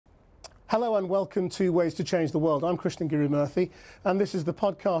Hello and welcome to Ways to Change the World. I'm Krishnan, and this is the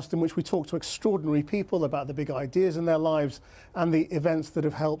podcast in which we talk to extraordinary people about the big ideas in their lives and the events that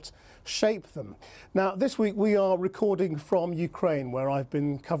have helped shape them. Now, this week we are recording from Ukraine, where I've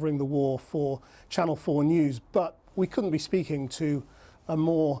been covering the war for Channel 4 News, but we couldn't be speaking to a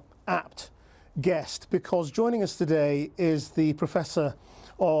more apt guest because joining us today is the professor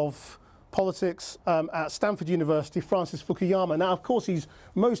of politics at Stanford University, Francis Fukuyama. Now, of course, he's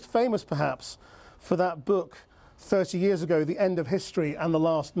most famous perhaps for that book 30 years ago, The End of History and the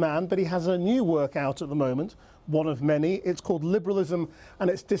Last Man, but he has a new work out at the moment, one of many. It's called Liberalism and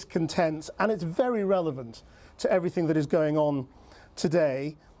its Discontents, and it's very relevant to everything that is going on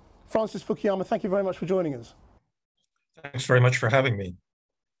today. Francis Fukuyama, thank you very much for joining us. Thanks very much for having me.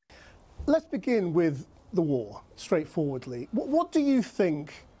 Let's begin with the war, straightforwardly. What do you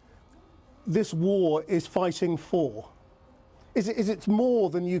think this war is fighting for? Is it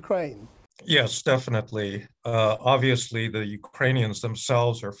more than Ukraine? Yes, definitely. Obviously, the Ukrainians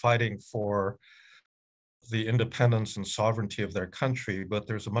themselves are fighting for the independence and sovereignty of their country, but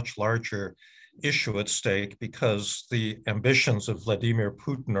there's a much larger issue at stake because the ambitions of Vladimir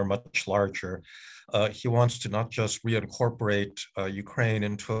Putin are much larger. He wants to not just reincorporate Ukraine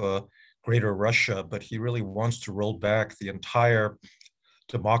into a greater Russia, but he really wants to roll back the entire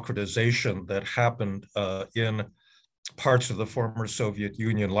democratization that happened in parts of the former Soviet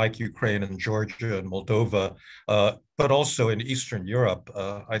Union, like Ukraine and Georgia and Moldova, but also in Eastern Europe.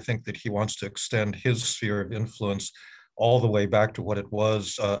 I think that he wants to extend his sphere of influence all the way back to what it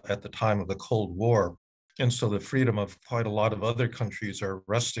was at the time of the Cold War. And so the freedom of quite a lot of other countries are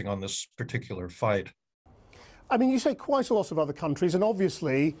resting on this particular fight. I mean, you say quite a lot of other countries, and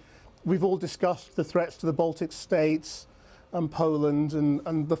obviously we've all discussed the threats to the Baltic states and Poland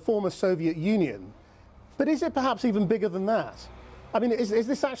and the former Soviet Union. But is it perhaps even bigger than that? I mean, is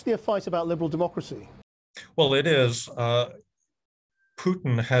this actually a fight about liberal democracy? Well, it is.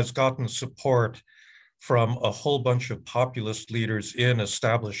 Putin has gotten support from a whole bunch of populist leaders in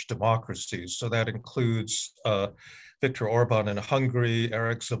established democracies. So that includes Viktor Orban in Hungary,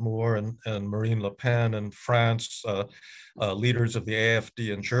 Eric Zemmour and Marine Le Pen in France, leaders of the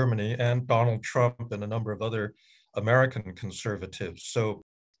AfD in Germany, and Donald Trump and a number of other American conservatives. So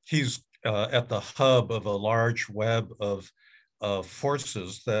he's at the hub of a large web of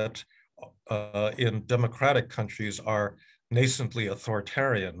forces that in democratic countries are nascently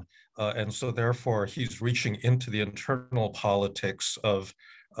authoritarian. And so therefore he's reaching into the internal politics of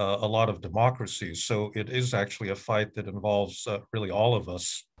a lot of democracies. So it is actually a fight that involves really all of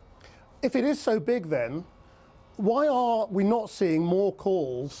us. If it is so big then, why are we not seeing more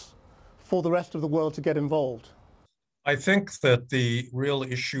calls for the rest of the world to get involved? I think that the real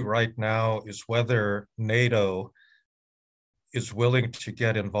issue right now is whether NATO is willing to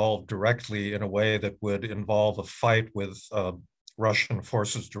get involved directly in a way that would involve a fight with Russian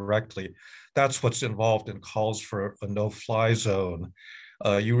forces directly. That's what's involved in calls for a no-fly zone.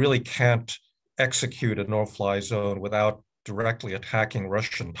 You really can't execute a no-fly zone without directly attacking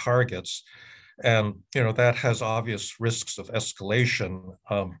Russian targets. And that has obvious risks of escalation.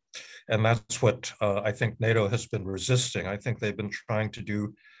 And that's what I think NATO has been resisting. I think they've been trying to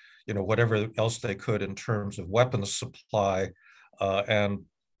do whatever else they could in terms of weapons supply. And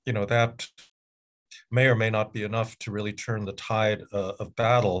that may or may not be enough to really turn the tide of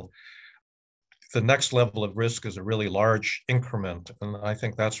battle. The next level of risk is a really large increment. And I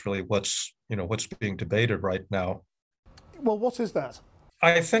think that's really what's being debated right now. Well, what is that?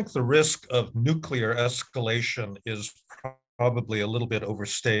 I think the risk of nuclear escalation is probably a little bit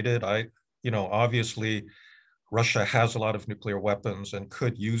overstated. Obviously, Russia has a lot of nuclear weapons and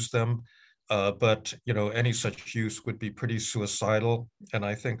could use them, but any such use would be pretty suicidal. And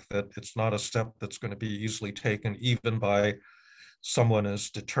I think that it's not a step that's going to be easily taken, even by someone as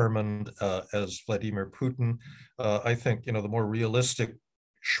determined as Vladimir Putin. I think the more realistic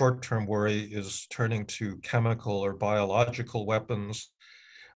short-term worry is turning to chemical or biological weapons,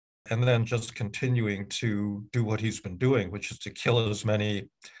 and then just continuing to do what he's been doing, which is to kill as many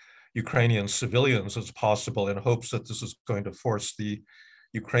Ukrainian civilians as possible in hopes that this is going to force the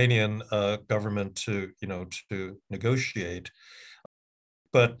Ukrainian government to negotiate.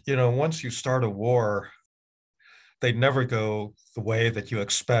 But, once you start a war, they never go the way that you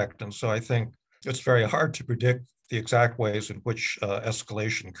expect. And so I think it's very hard to predict the exact ways in which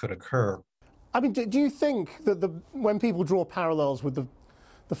escalation could occur. I mean, do you think that when people draw parallels with the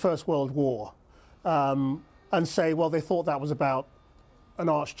First World War and say, well, they thought that was about an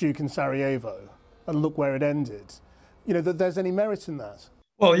archduke in Sarajevo and look where it ended, that there's any merit in that?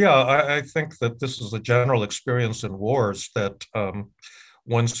 Well, yeah, I think that this is a general experience in wars that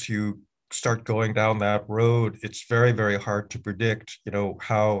once you start going down that road, it's very, very hard to predict,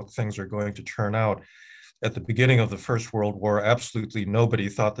 how things are going to turn out. At the beginning of the First World War, absolutely nobody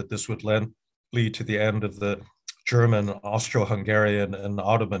thought that this would lead to the end of the German, Austro-Hungarian, and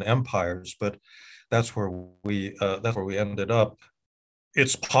Ottoman empires, but that's where we ended up.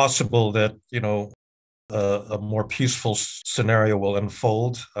 It's possible that a more peaceful scenario will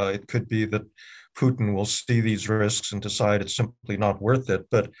unfold. It could be that Putin will see these risks and decide it's simply not worth it.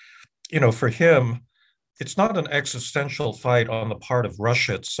 But for him, it's not an existential fight on the part of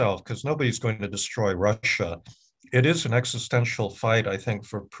Russia itself, because nobody's going to destroy Russia. It is an existential fight, I think,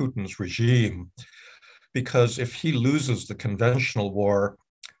 for Putin's regime, because if he loses the conventional war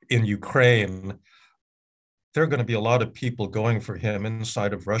in Ukraine, there are going to be a lot of people going for him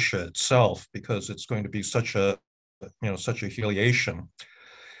inside of Russia itself, because it's going to be such a humiliation.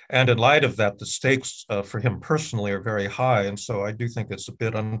 And in light of that, the stakes for him personally are very high. And so I do think it's a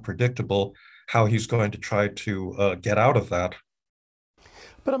bit unpredictable how he's going to try to get out of that.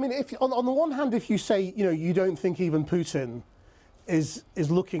 But I mean, if on the one hand, if you say, you don't think even Putin is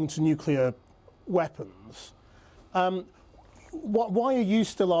looking to nuclear weapons, why are you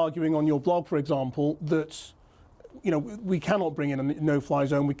still arguing on your blog, for example, that we cannot bring in a no-fly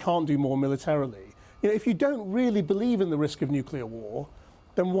zone, we can't do more militarily? If you don't really believe in the risk of nuclear war,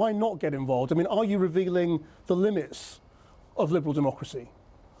 then why not get involved? I mean, are you revealing the limits of liberal democracy?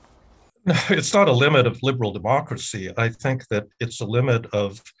 No, it's not a limit of liberal democracy. I think that it's a limit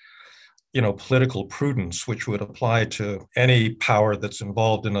of, political prudence, which would apply to any power that's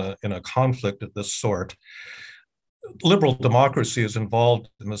involved in a conflict of this sort. Liberal democracy is involved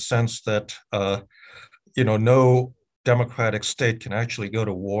in the sense that, no democratic state can actually go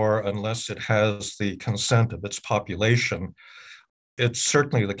to war unless it has the consent of its population. It's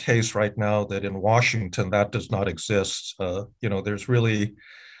certainly the case right now that in Washington that does not exist. There's really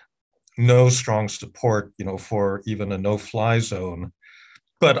no strong support, for even a no-fly zone.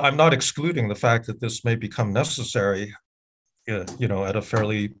 But I'm not excluding the fact that this may become necessary, at a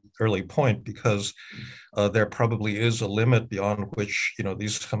fairly early point, because there probably is a limit beyond which,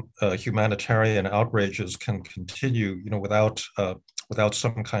 these humanitarian outrages can continue, without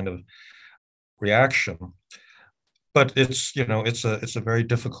some kind of reaction. But it's a very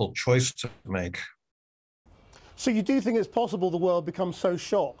difficult choice to make. So you do think it's possible the world becomes so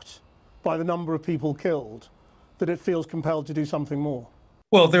shocked by the number of people killed that it feels compelled to do something more?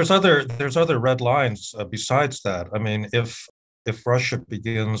 Well, there's other red lines besides that. I mean, if Russia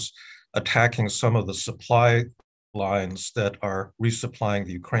begins attacking some of the supply lines that are resupplying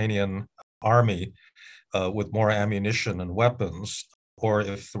the Ukrainian army with more ammunition and weapons, or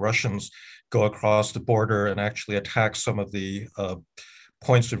if the Russians go across the border and actually attack some of the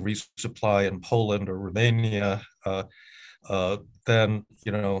points of resupply in Poland or Romania, then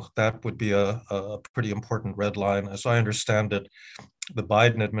that would be a pretty important red line. As I understand it, the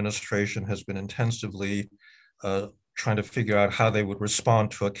Biden administration has been intensively trying to figure out how they would respond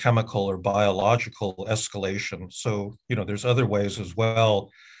to a chemical or biological escalation. So, there's other ways as well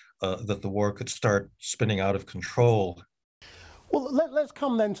that the war could start spinning out of control. Well, let's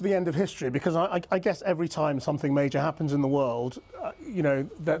come then to the end of history, because I guess every time something major happens in the world,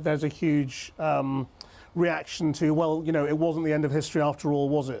 there's a huge reaction to, well, it wasn't the end of history after all,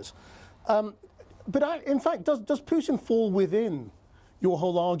 was it? But in fact, does Putin fall within your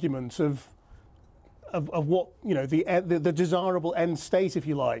whole argument of what, the desirable end state, if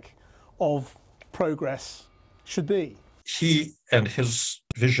you like, of progress should be? He and his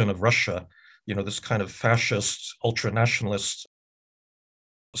vision of Russia, this kind of fascist, ultra-nationalist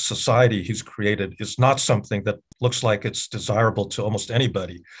society he's created, is not something that looks like it's desirable to almost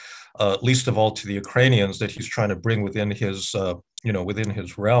anybody, least of all to the Ukrainians that he's trying to bring within his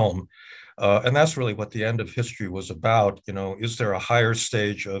realm. And that's really what the end of history was about. Is there a higher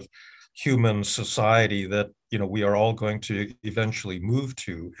stage of human society that, we are all going to eventually move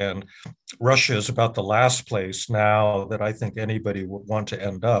to? And Russia is about the last place now that I think anybody would want to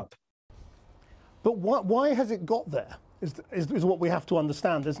end up. But why has it got there is what we have to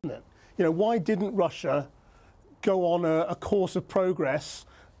understand, isn't it? Why didn't Russia go on a course of progress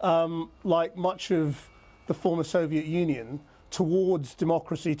like much of the former Soviet Union towards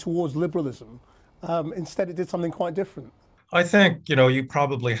democracy, towards liberalism? Instead, it did something quite different. I think, you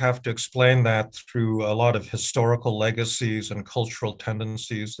probably have to explain that through a lot of historical legacies and cultural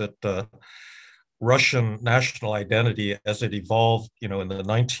tendencies that Russian national identity as it evolved, in the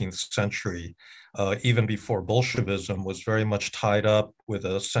 19th century, even before Bolshevism, was very much tied up with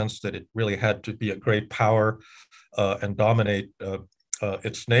a sense that it really had to be a great power and dominate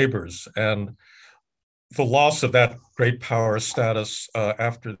its neighbors. And the loss of that great power status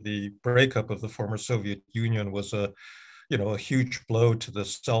after the breakup of the former Soviet Union was a huge blow to the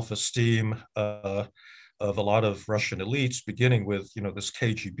self-esteem of a lot of Russian elites, beginning with, this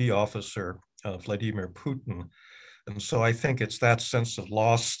KGB officer, Vladimir Putin. And so I think it's that sense of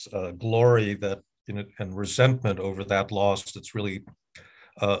lost glory that, and resentment over that loss that's really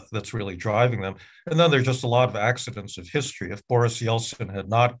driving them. And then there's just a lot of accidents of history. If Boris Yeltsin had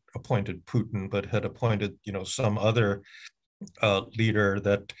not appointed Putin, but had appointed, some other leader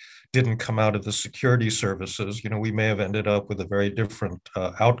that didn't come out of the security services, we may have ended up with a very different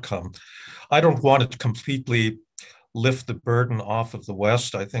outcome. I don't want to completely lift the burden off of the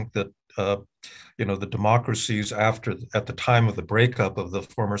West. I think that the democracies at the time of the breakup of the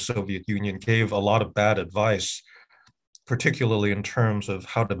former Soviet Union gave a lot of bad advice, particularly in terms of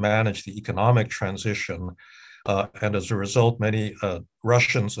how to manage the economic transition. And as a result, many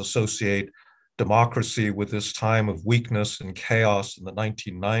Russians associate democracy with this time of weakness and chaos in the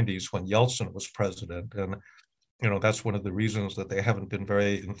 1990s when Yeltsin was president. And, that's one of the reasons that they haven't been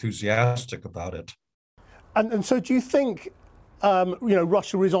very enthusiastic about it. And so do you think,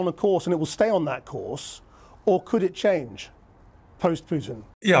 Russia is on a course and it will stay on that course, or could it change post-Putin?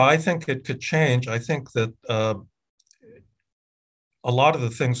 Yeah, I think it could change. I think that a lot of the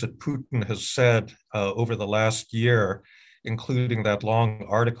things that Putin has said over the last year, including that long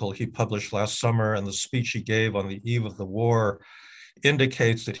article he published last summer and the speech he gave on the eve of the war,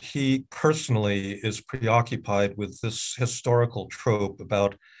 indicates that he personally is preoccupied with this historical trope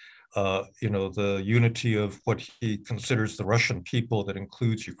about, the unity of what he considers the Russian people, that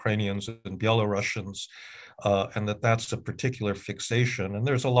includes Ukrainians and Belarusians, and that's a particular fixation. And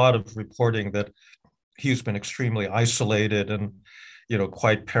there's a lot of reporting that he's been extremely isolated and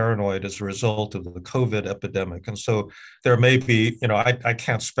quite paranoid as a result of the COVID epidemic. And so there may be, I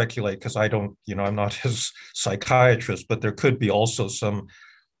can't speculate because I don't, I'm not his psychiatrist, but there could be also some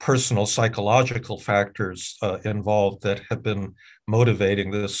personal psychological factors involved that have been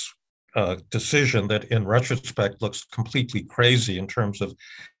motivating this decision that in retrospect looks completely crazy in terms of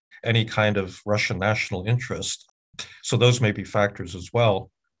any kind of Russian national interest. So those may be factors as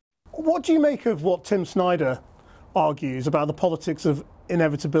well. What do you make of what Tim Snyder argues about the politics of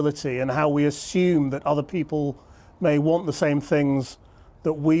inevitability and how we assume that other people may want the same things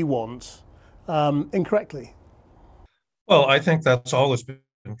that we want incorrectly? Well, I think that's always been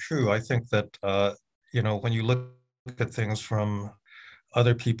true. I think that, when you look at things from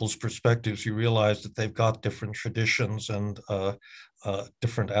other people's perspectives, you realize that they've got different traditions and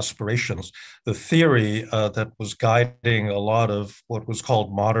different aspirations. The theory that was guiding a lot of what was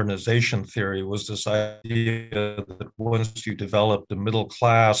called modernization theory was this idea that once you developed a middle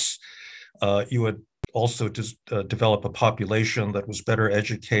class, you would also just develop a population that was better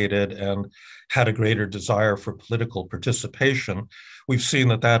educated and had a greater desire for political participation. We've seen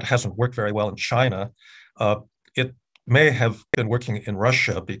that hasn't worked very well in China. It may have been working in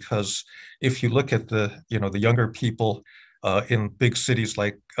Russia, because if you look at the younger people in big cities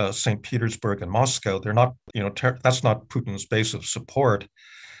like St. Petersburg and Moscow, they're not, that's not Putin's base of support.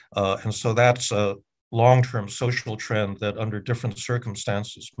 And so that's a long-term social trend that under different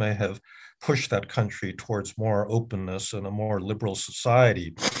circumstances may have pushed that country towards more openness and a more liberal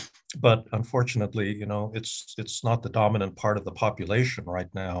society. But unfortunately, it's not the dominant part of the population right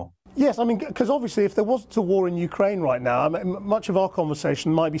now. Yes, I mean, because obviously if there wasn't a war in Ukraine right now, much of our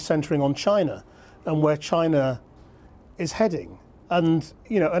conversation might be centering on China and where China is heading, and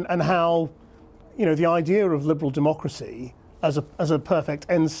and how the idea of liberal democracy as a perfect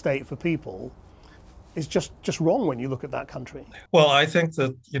end state for people is just wrong when you look at that country. Well, I think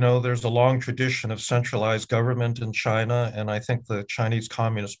that there's a long tradition of centralized government in China, and I think the Chinese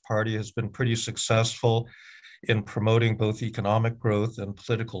Communist Party has been pretty successful in promoting both economic growth and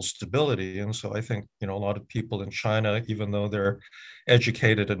political stability. And so I think a lot of people in China, even though they're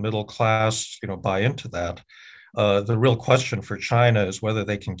educated and middle class, buy into that. The real question for China is whether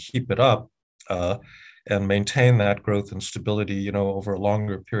they can keep it up and maintain that growth and stability, over a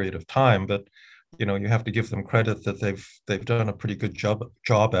longer period of time. But you have to give them credit that they've done a pretty good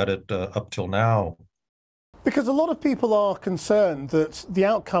job at it up till now. Because a lot of people are concerned that the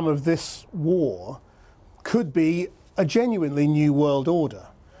outcome of this war could be a genuinely new world order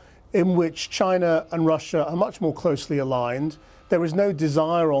in which China and Russia are much more closely aligned. There is no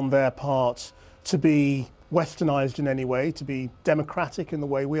desire on their part to be westernized in any way, to be democratic in the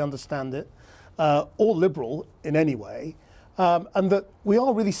way we understand it, or liberal in any way, and that we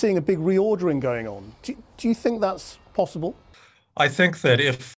are really seeing a big reordering going on. Do you think that's possible? I think that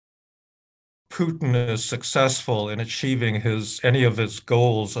if Putin is successful in achieving any of his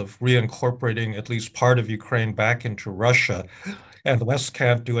goals of reincorporating at least part of Ukraine back into Russia, and the West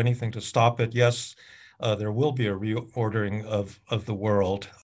can't do anything to stop it, yes, there will be a reordering of the world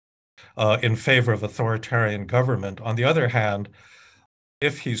in favor of authoritarian government. On the other hand,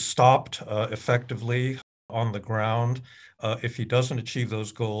 if he's stopped effectively on the ground, if he doesn't achieve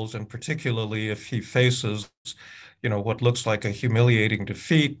those goals, and particularly if he faces, what looks like a humiliating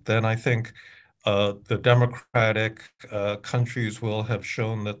defeat, then I think the democratic countries will have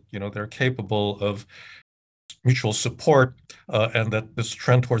shown that, they're capable of mutual support and that this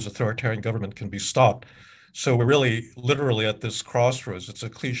trend towards authoritarian government can be stopped. So we're really literally at this crossroads. It's a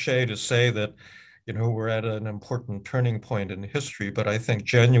cliche to say that, we're at an important turning point in history, but I think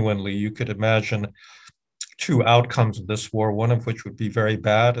genuinely you could imagine two outcomes of this war, one of which would be very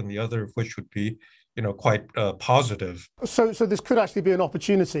bad and the other of which would be, quite positive. So this could actually be an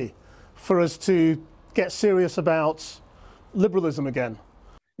opportunity for us to get serious about liberalism again.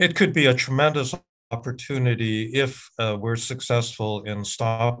 It could be a tremendous opportunity if we're successful in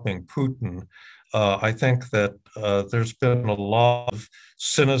stopping Putin. I think that there's been a lot of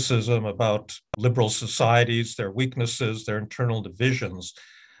cynicism about liberal societies, their weaknesses, their internal divisions.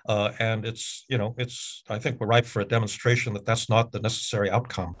 And I think we're ripe for a demonstration that that's not the necessary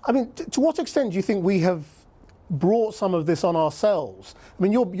outcome. I mean, to what extent do you think we have brought some of this on ourselves? I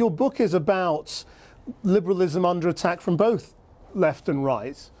mean, your book is about liberalism under attack from both left and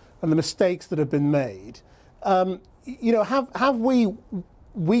right, and the mistakes that have been made. Have we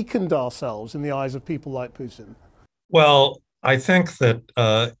weakened ourselves in the eyes of people like Putin? Well, I think that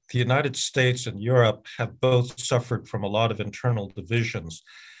the United States and Europe have both suffered from a lot of internal divisions.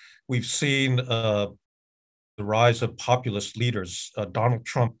 We've seen the rise of populist leaders. Donald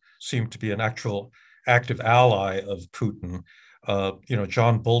Trump seemed to be an actual active ally of Putin.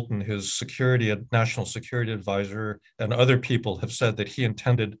 John Bolton, his national security advisor, and other people have said that he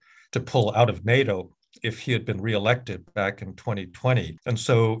intended to pull out of NATO if he had been reelected back in 2020. And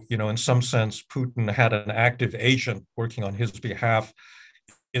so, in some sense, Putin had an active agent working on his behalf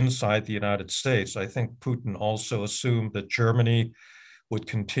inside the United States. I think Putin also assumed that Germany would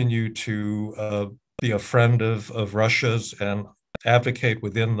continue to be a friend of Russia's and advocate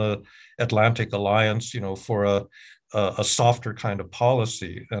within the Atlantic Alliance, for a softer kind of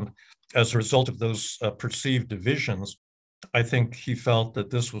policy. And as a result of those perceived divisions, I think he felt that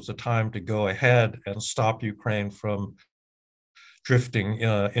this was a time to go ahead and stop Ukraine from drifting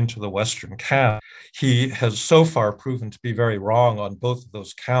into the Western camp. He has so far proven to be very wrong on both of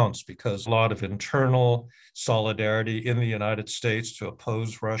those counts because a lot of internal solidarity in the United States to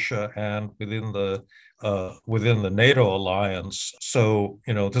oppose Russia and within the NATO alliance. So,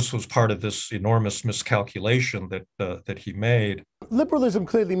 this was part of this enormous miscalculation that he made. Liberalism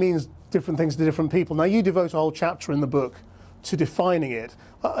clearly means different things to different people. Now, you devote a whole chapter in the book to defining it.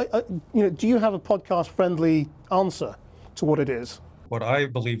 Do you have a podcast-friendly answer to what it is? What I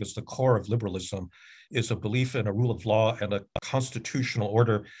believe is the core of liberalism is a belief in a rule of law and a constitutional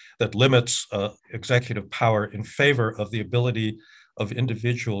order that limits executive power in favor of the ability of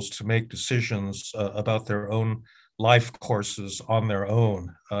individuals to make decisions about their own life courses on their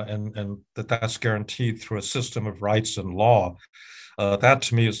own, and that's guaranteed through a system of rights and law. That,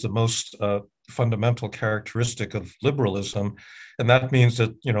 to me, is the most fundamental characteristic of liberalism. And that means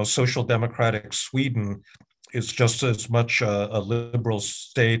that, social democratic Sweden is just as much a liberal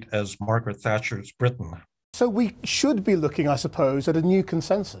state as Margaret Thatcher's Britain. So we should be looking, I suppose, at a new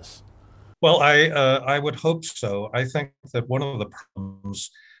consensus. Well, I would hope so. I think that one of the problems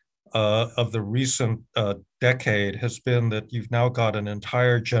of the recent decade has been that you've now got an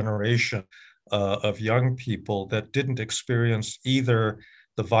entire generation of young people that didn't experience either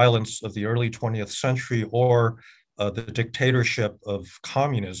the violence of the early 20th century or the dictatorship of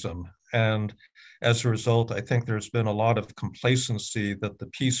communism. And as a result, I think there's been a lot of complacency that the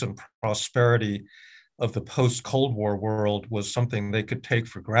peace and prosperity of the post-Cold War world was something they could take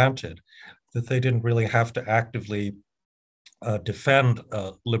for granted, that they didn't really have to actively defend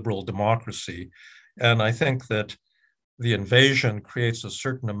liberal democracy. And I think that the invasion creates a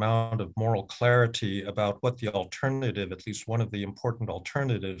certain amount of moral clarity about what the alternative, at least one of the important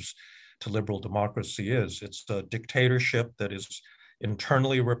alternatives to liberal democracy is. It's a dictatorship that is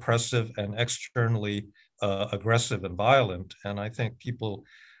internally repressive and externally aggressive and violent. And I think people,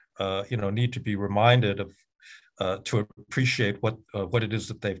 need to be reminded of to appreciate what it is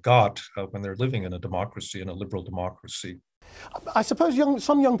that they've got when they're living in a democracy, in a liberal democracy. I suppose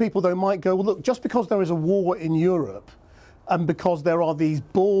some young people, though, might go, well, look, just because there is a war in Europe and because there are these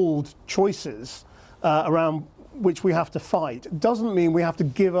bold choices around which we have to fight, doesn't mean we have to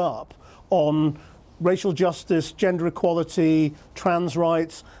give up on racial justice, gender equality, trans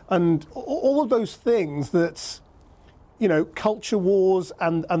rights, and all of those things that, you know, culture wars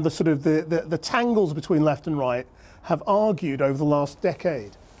and the sort of the tangles between left and right have argued over the last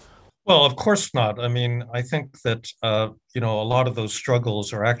decade? Well, of course not. I mean, I think that, you know, a lot of those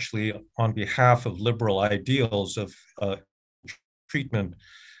struggles are actually on behalf of liberal ideals of treatment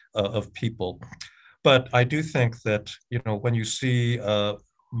of people. But I do think that, you know, when you see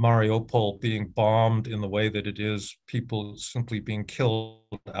Mariupol being bombed in the way that it is, people simply being killed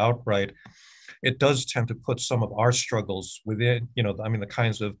outright, it does tend to put some of our struggles within, you know, I mean, the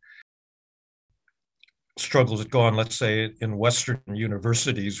kinds of struggles that go on, let's say, in Western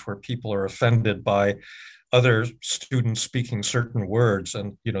universities where people are offended by other students speaking certain words,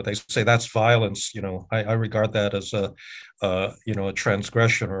 and you know they say that's violence. You know, I regard that as a you know, a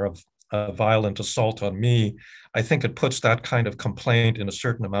transgression or a violent assault on me. I think it puts that kind of complaint in a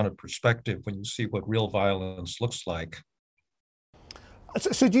certain amount of perspective when you see what real violence looks like.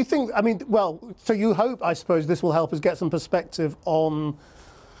 So do you think, I mean, well, so you hope, I suppose, this will help us get some perspective on,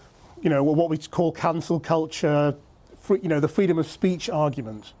 you know, what we call cancel culture, you know, the freedom of speech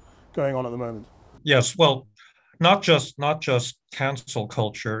argument going on at the moment? Yes, well, not just cancel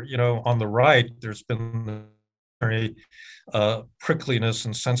culture. You know, on the right, there's been very prickliness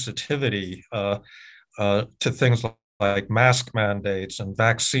and sensitivity to things like mask mandates and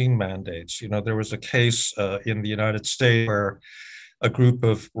vaccine mandates. You know, there was a case in the United States where a group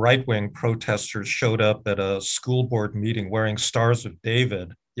of right-wing protesters showed up at a school board meeting wearing Stars of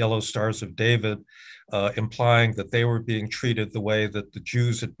David, yellow Stars of David, implying that they were being treated the way that the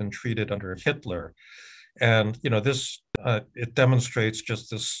Jews had been treated under Hitler. And, you know, this, it demonstrates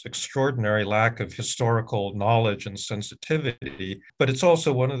just this extraordinary lack of historical knowledge and sensitivity. But it's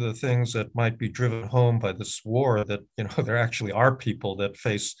also one of the things that might be driven home by this war, that, you know, there actually are people that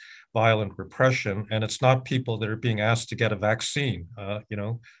face violent repression, and it's not people that are being asked to get a vaccine. You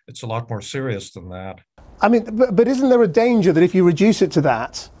know, it's a lot more serious than that. I mean, but isn't there a danger that if you reduce it to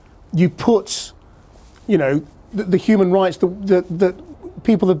that, you put, you know, the human rights that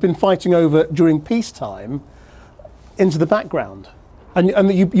people have been fighting over during peacetime into the background,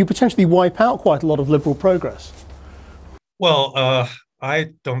 and you potentially wipe out quite a lot of liberal progress? Well, I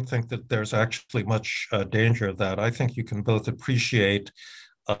don't think that there's actually much danger of that. I think you can both appreciate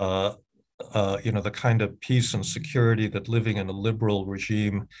you know, the kind of peace and security that living in a liberal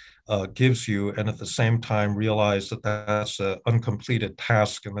regime gives you, and at the same time realize that that's an uncompleted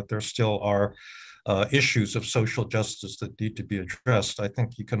task and that there still are issues of social justice that need to be addressed. I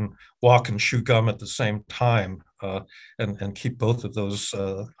think you can walk and chew gum at the same time and keep both of those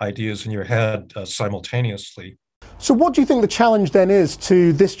ideas in your head simultaneously. So what do you think the challenge then is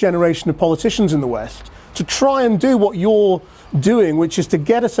to this generation of politicians in the West to try and do what you're doing, which is to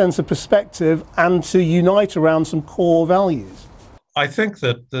get a sense of perspective and to unite around some core values? I think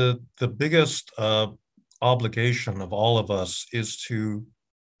that the biggest obligation of all of us is to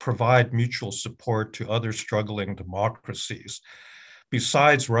provide mutual support to other struggling democracies.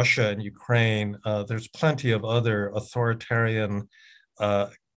 Besides Russia and Ukraine, there's plenty of other authoritarian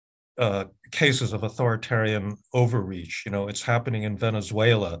cases of authoritarian overreach. You know, it's happening in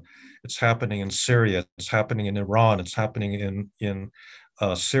Venezuela, it's happening in Syria, it's happening in Iran, it's happening in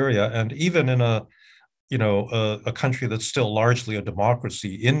Syria, and even in a, you know, a country that's still largely a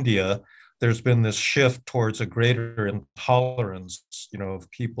democracy, India. There's been this shift towards a greater intolerance, you know,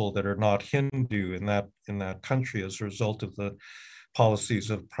 of people that are not Hindu in that country as a result of the policies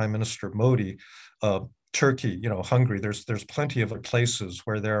of Prime Minister Modi. Turkey, you know, Hungary. There's plenty of places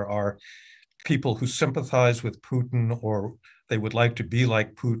where there are people who sympathize with Putin, or they would like to be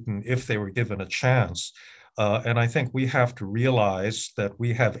like Putin if they were given a chance. And I think we have to realize that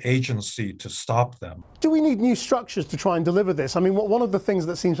we have agency to stop them. Do we need new structures to try and deliver this? I mean, one of the things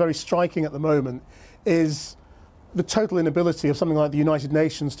that seems very striking at the moment is the total inability of something like the United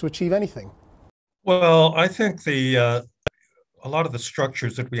Nations to achieve anything. Well, I think a lot of the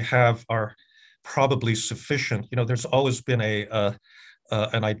structures that we have are probably sufficient. You know, there's always been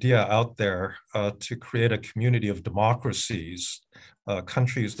an idea out there to create a community of democracies,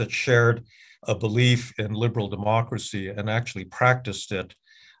 countries that shared a belief in liberal democracy and actually practiced it.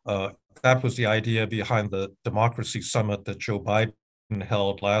 That was the idea behind the Democracy Summit that Joe Biden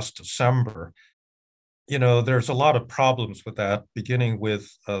held last December. You know, there's a lot of problems with that, beginning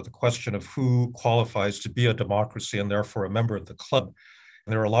with the question of who qualifies to be a democracy and therefore a member of the club.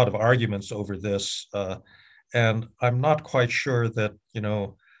 And there are a lot of arguments over this, and I'm not quite sure that, you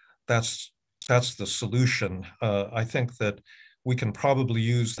know, that's the solution. I think that we can probably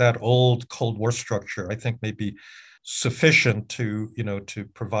use that old Cold War structure, I think, maybe sufficient to, to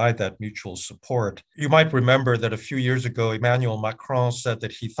provide that mutual support. You might remember that a few years ago, Emmanuel Macron said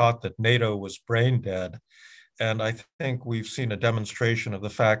that he thought that NATO was brain dead. And I think we've seen a demonstration of the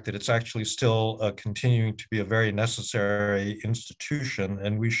fact that it's actually still continuing to be a very necessary institution,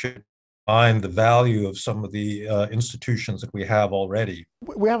 and we should find the value of some of the institutions that we have already.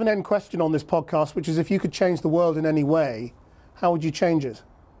 We have an end question on this podcast, which is, if you could change the world in any way, how would you change it?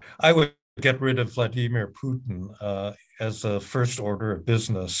 I would get rid of Vladimir Putin as a first order of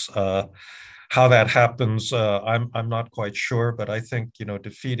business. How that happens, I'm not quite sure, but I think,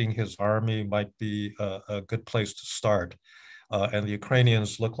 defeating his army might be a good place to start. And the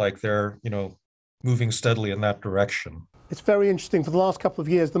Ukrainians look like they're, moving steadily in that direction. It's very interesting. For the last couple of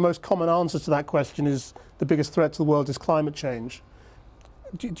years, the most common answer to that question is the biggest threat to the world is climate change.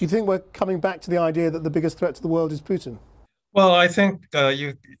 Do you think we're coming back to the idea that the biggest threat to the world is Putin? Well, I think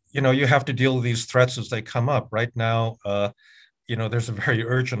you have to deal with these threats as they come up. Right now, there's a very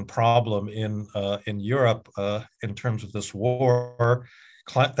urgent problem in Europe in terms of this war.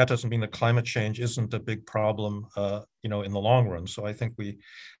 That doesn't mean that climate change isn't a big problem, in the long run. So I think we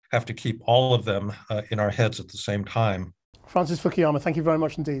have to keep all of them in our heads at the same time. Francis Fukuyama, thank you very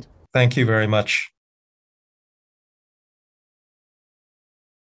much indeed. Thank you very much.